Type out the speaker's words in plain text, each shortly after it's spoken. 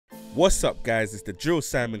What's up guys, it's the Drill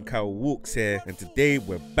Simon Cowell Walkz here, and today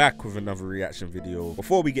we're back with another reaction video.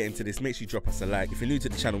 Before we get into this, make sure you drop us a like. If you're new to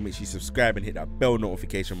the channel, make sure you subscribe and hit that bell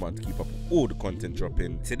notification button to keep up with all the content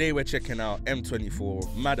dropping. Today we're checking out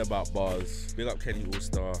M24, Mad About Bars. Big up Kenny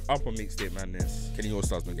Allstar, up on Mixtape Madness. Kenny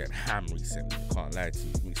Allstar's been getting ham recently, can't lie to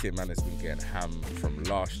you. Mixtape Madness been getting ham from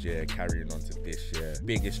last year, carrying on to this year.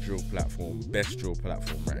 Biggest drill platform, best drill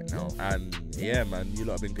platform right now. And yeah man, you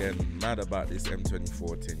lot have been getting mad about this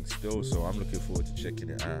M24 thing still, so I'm looking forward to checking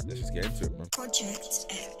it out. Let's just get into it, man. Project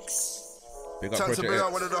X. Big up Time Project to bring X.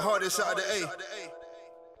 out one of the hardest out of the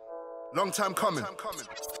A. Long time coming.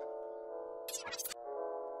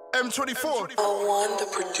 M24. L1 the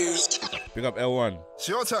producer. Big up L1. It's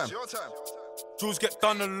your time. Drills get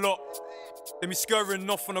done a lot. They be scurrying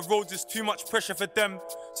off on the roads, there's too much pressure for them.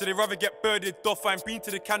 So they rather get birded off. I ain't been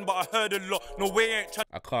to the can, but I heard a lot. No way, I ain't trying.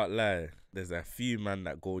 I can't lie. There's a few man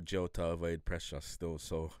that go jail to avoid pressure still,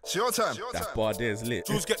 so It's your time. that bar there is lit.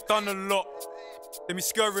 Drills get done a lot. They be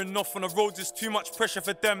scurrying off on the roads, there's too much pressure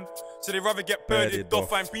for them. So they rather get birded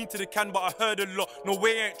off. I ain't been to the can, but I heard a lot. No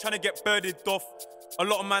way, I ain't trying to get birded off. A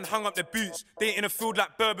lot of man hung up their boots. They ain't in a field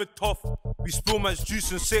like Berbatov. We spill man's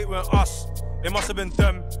juice and say it weren't us. It must have been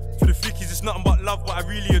them. For the freakies, it's nothing but love, but I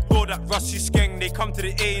really adore that rusty skeng. They come to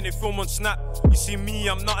the A and they film on Snap. You see me,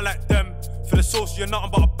 I'm not like them. For the sauce, you're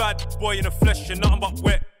nothing but a bad boy in the flesh. You're nothing but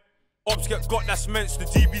wet. Ops get got, that's men's. The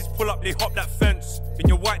DBs pull up, they hop that fence. In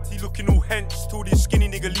your white tee looking all hench. Till this skinny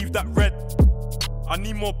nigga leave that red. I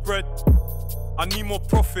need more bread. I need more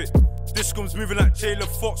profit. This comes moving like Jailer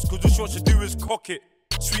Fox, cause all she wants to do is cock it.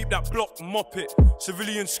 Sweep that block, mop it.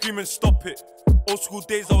 Civilians screaming, stop it. Old school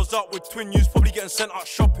days I was out with twin youths, probably getting sent out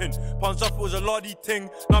shopping. Pounds up, it was a lardy thing.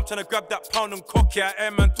 Now I'm trying to grab that pound and cock it.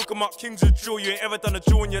 Air man took him out, kings of drill. You ain't ever done a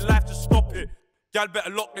drill in your life to stop it. Y'all better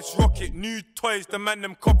lock this rocket. New toys, the man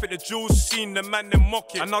them cop it. The jewels seen, the man them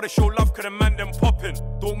mock it. And now they show love cause the man them popping.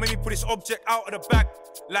 Don't make me put this object out of the bag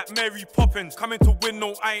like Mary Poppins. Coming to win,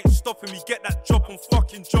 no, I ain't stopping me. Get that drop and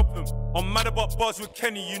fucking drop him. I'm mad about bars with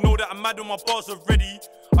Kenny. You know that I'm mad on my bars already.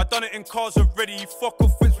 I done it in cars already. Fuck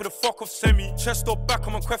off whips with a fuck off semi. Chest or back,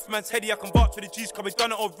 I'm on Quest man's heady. I can bark for the G's, cause we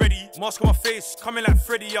done it already. Mask on my face, coming like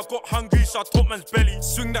Freddy. I got hungry, so I top man's belly.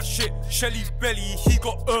 Swing that shit, Shelly belly. He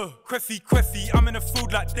got Creffy. I'm in a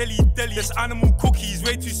food like deli. This animal cookies,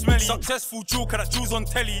 way too smelly. Successful drill, cause that drill's on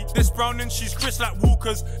telly. This Browning, she's Chris like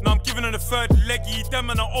Walkers. Now I'm giving her the third leggy. Them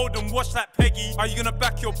and I old and wash like Peggy. Are you gonna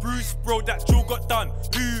back your Bruce, bro? That drill got done.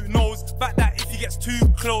 Who knows? Back that if he gets too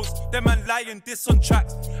close. Them man lying, this on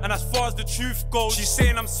tracks. And as far as the truth goes, she's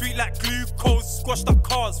saying I'm sweet like glucose. Squashed up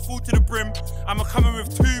cars, full to the brim. I'm coming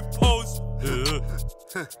with two poles.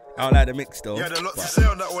 I don't like the mix though. You had a lot to say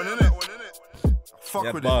on that one, innit? Fuck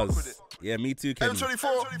Yeah, with bars. it. Yeah, me too, Kenny.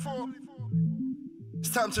 M24. It's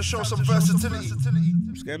time to show some versatility.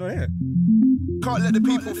 What's going on here? Can't let the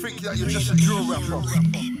people think that you're just a drill rapper.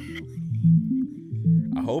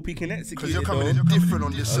 I hope he can execute Because you're it coming though. in different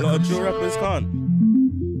on this A lot of set. drill rappers can't.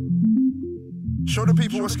 Show the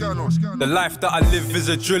people what's going on. The life that I live is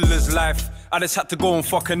a driller's life. I just had to go and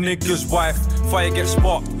fuck a nigga's wife. Fire gets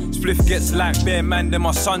sparked, spliff gets light. Bare man, then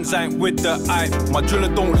my sons ain't with the eye. My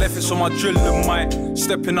driller don't left it, so my driller might.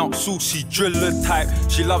 Stepping out saucy, driller type.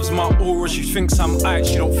 She loves my aura, she thinks I'm aight.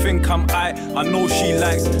 She don't think I'm aight, I know she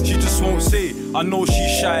likes. She just won't say, I know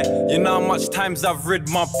she's shy. You know how much times I've rid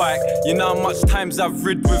my bike. You know how much times I've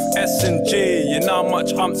rid with S and J. You know how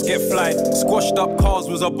much humps get flied. Squashed up cars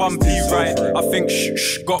was a bumpy ride. I think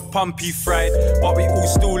shh, got pumpy fried. But we all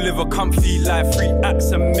still live a comfy life. 3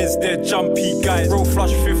 acts and miss their jumpy guys. Bro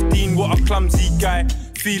flush 15, what a clumsy guy.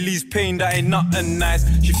 Feely's pain, that ain't nothing nice.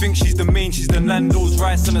 She thinks she's the main, she's the Nando's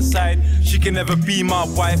rice on the side. She can never be my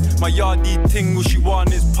wife. My yardie ting, all she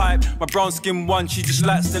want is pipe. My brown skin one, she just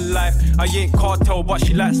likes the life. I ain't cartel, but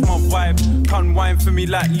she likes my vibe. Can't whine for me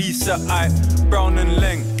like Lisa I. Brown and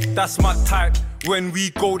Leng, that's my type. When we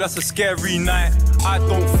go, that's a scary night. I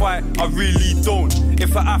don't fight, I really don't.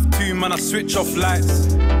 If I have to, man, I switch off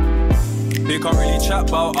lights. They can't really chat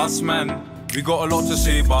about us, man. We got a lot to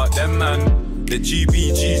say about them, man. The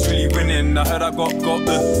GBG's really winning. I heard I got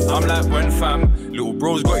I'm like when fam. Little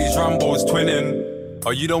bro's got his Rambos twinning.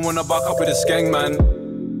 Oh, you don't wanna back up with a skeng, man.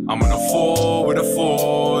 I'm on a 4 with a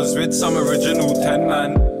 4s with some original 10,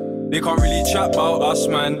 man. They can't really chat about us,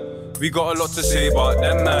 man. We got a lot to say about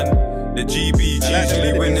them, man. The GBG's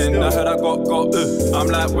really winning. I heard I got I'm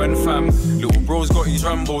like when fam. Little bro's got his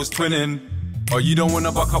Rambos twinning. Oh, you don't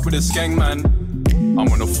wanna back up with a skeng, man. I'm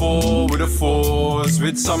on a 4 with a 4s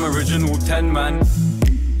with some original 10, man.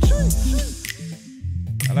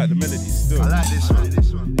 I like the melody still. I like this one.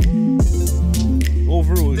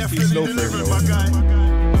 Overall, it's too Definitely slow for delivering, him my though. guy.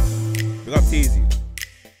 Big up Teasy.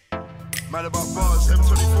 Man about bars,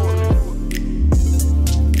 M24.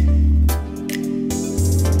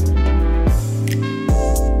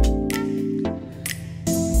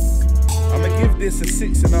 I'ma give this a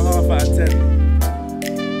 6.5 out of 10.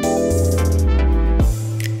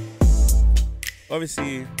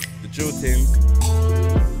 Obviously, the drill thing,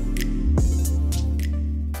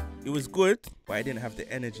 it was good, but I didn't have the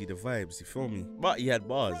energy, the vibes, you feel me? But he had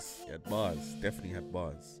bars, definitely had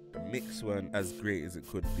bars. The mix weren't as great as it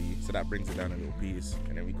could be, so that brings it down a little piece.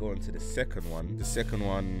 And then we go into the second one. The second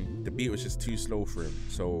one, the beat was just too slow for him,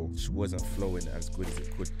 so it wasn't flowing as good as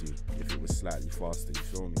it could do if it was slightly faster, you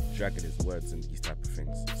feel me? Dragging his words and these type of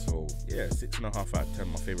things. So yeah, 6.5 out of 10.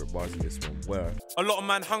 My favorite bars in this one were: a lot of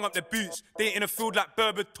man hung up their boots, they ain't in a field like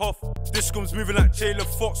Berbatov. This comes moving like Jayla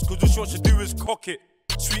Fox, cause all she wants to do is cock it.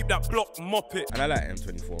 Sweep that block, mop it. And I like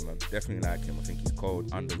M24, man. Definitely like him. I think he's cold,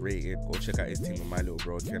 underrated. Go check out his team with my little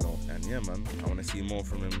bro, Keno. And yeah, man, I want to see more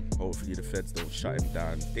from him. Hopefully the feds don't shut him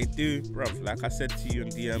down. They do, bruv. Like I said to you in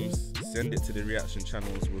DMs, send it to the reaction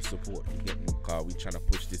channels. We'll support. You get me? Car, we trying to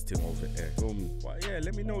push this thing over there. Feel me? But yeah,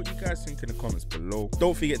 let me know what you guys think in the comments below.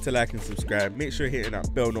 Don't forget to like and subscribe. Make sure you're hitting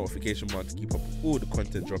that bell notification button to keep up with all the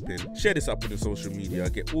content dropping. Share this up on the social media.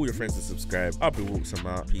 Get all your friends to subscribe. I've been Walkz, I'm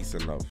out. Peace and love.